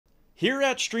Here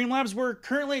at Streamlabs, we're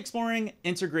currently exploring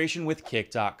integration with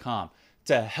Kick.com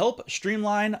to help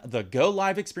streamline the go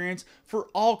live experience for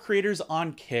all creators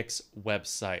on Kick's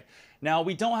website. Now,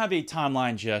 we don't have a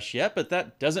timeline just yet, but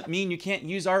that doesn't mean you can't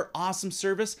use our awesome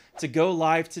service to go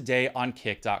live today on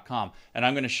Kick.com. And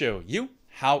I'm going to show you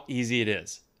how easy it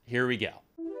is. Here we go.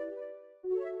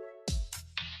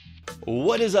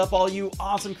 What is up, all you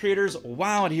awesome creators?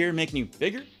 Wow, out here making you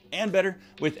bigger and better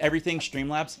with everything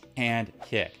Streamlabs and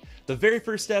Kick. The very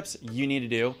first steps you need to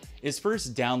do is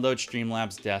first download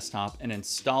Streamlabs desktop and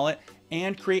install it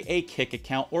and create a Kick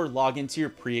account or log into your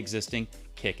pre-existing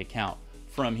Kick account.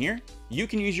 From here, you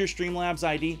can use your Streamlabs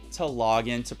ID to log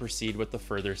in to proceed with the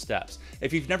further steps.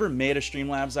 If you've never made a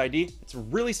Streamlabs ID, it's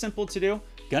really simple to do.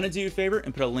 Gonna do you a favor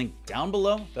and put a link down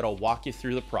below that'll walk you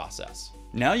through the process.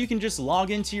 Now you can just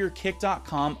log into your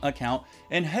Kick.com account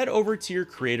and head over to your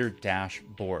creator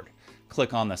dashboard.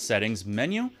 Click on the settings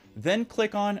menu, then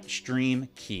click on Stream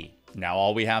Key. Now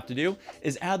all we have to do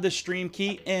is add the stream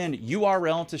key and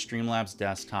URL to Streamlabs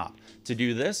desktop. To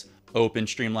do this, open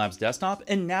Streamlabs desktop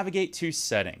and navigate to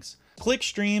settings. Click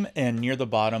stream and near the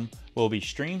bottom will be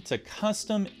stream to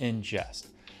custom ingest.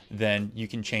 Then you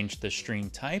can change the stream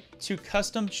type to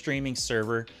custom streaming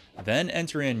server, then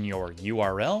enter in your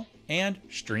URL and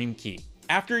stream key.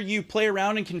 After you play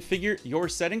around and configure your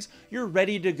settings, you're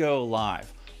ready to go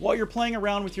live. While you're playing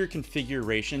around with your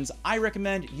configurations, I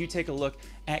recommend you take a look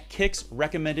at Kick's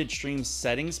recommended stream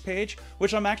settings page,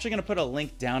 which I'm actually gonna put a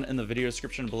link down in the video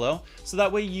description below, so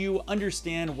that way you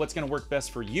understand what's gonna work best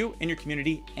for you and your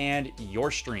community and your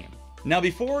stream. Now,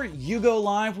 before you go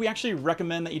live, we actually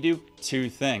recommend that you do two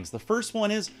things. The first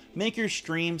one is make your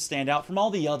stream stand out from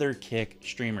all the other Kick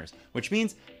streamers, which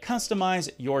means customize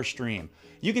your stream.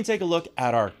 You can take a look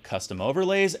at our custom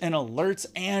overlays and alerts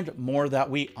and more that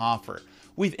we offer.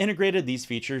 We've integrated these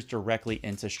features directly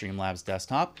into Streamlabs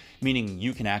desktop, meaning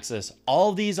you can access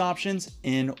all these options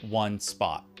in one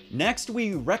spot. Next,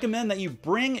 we recommend that you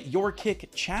bring your Kick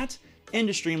chat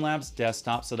into Streamlabs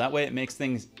desktop, so that way it makes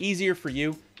things easier for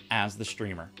you as the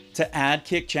streamer. To add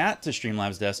Kick chat to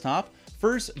Streamlabs desktop,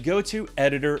 first go to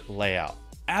editor layout.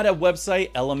 Add a website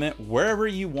element wherever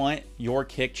you want your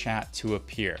Kick chat to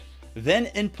appear. Then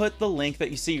input the link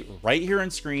that you see right here on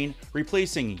screen,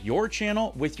 replacing your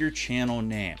channel with your channel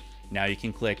name. Now you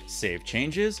can click Save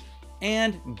Changes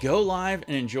and go live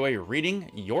and enjoy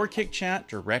reading your Kick chat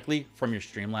directly from your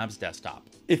Streamlabs desktop.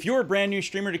 If you're a brand new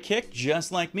streamer to Kick,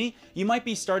 just like me, you might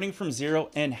be starting from zero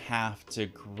and have to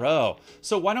grow.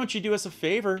 So why don't you do us a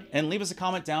favor and leave us a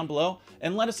comment down below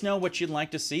and let us know what you'd like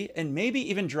to see, and maybe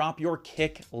even drop your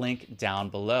Kick link down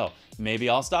below. Maybe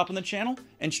I'll stop on the channel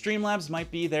and Streamlabs might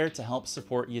be there to help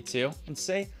support you too and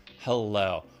say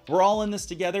hello. We're all in this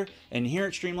together, and here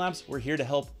at Streamlabs, we're here to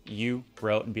help you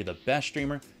grow and be the best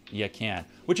streamer you can,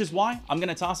 which is why I'm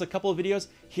gonna toss a couple of videos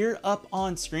here up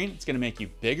on screen. It's gonna make you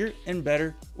bigger and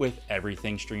better with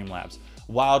everything Streamlabs.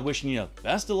 Wild wishing you the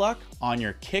best of luck on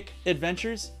your Kick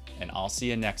adventures, and I'll see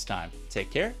you next time. Take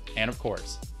care, and of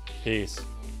course, peace.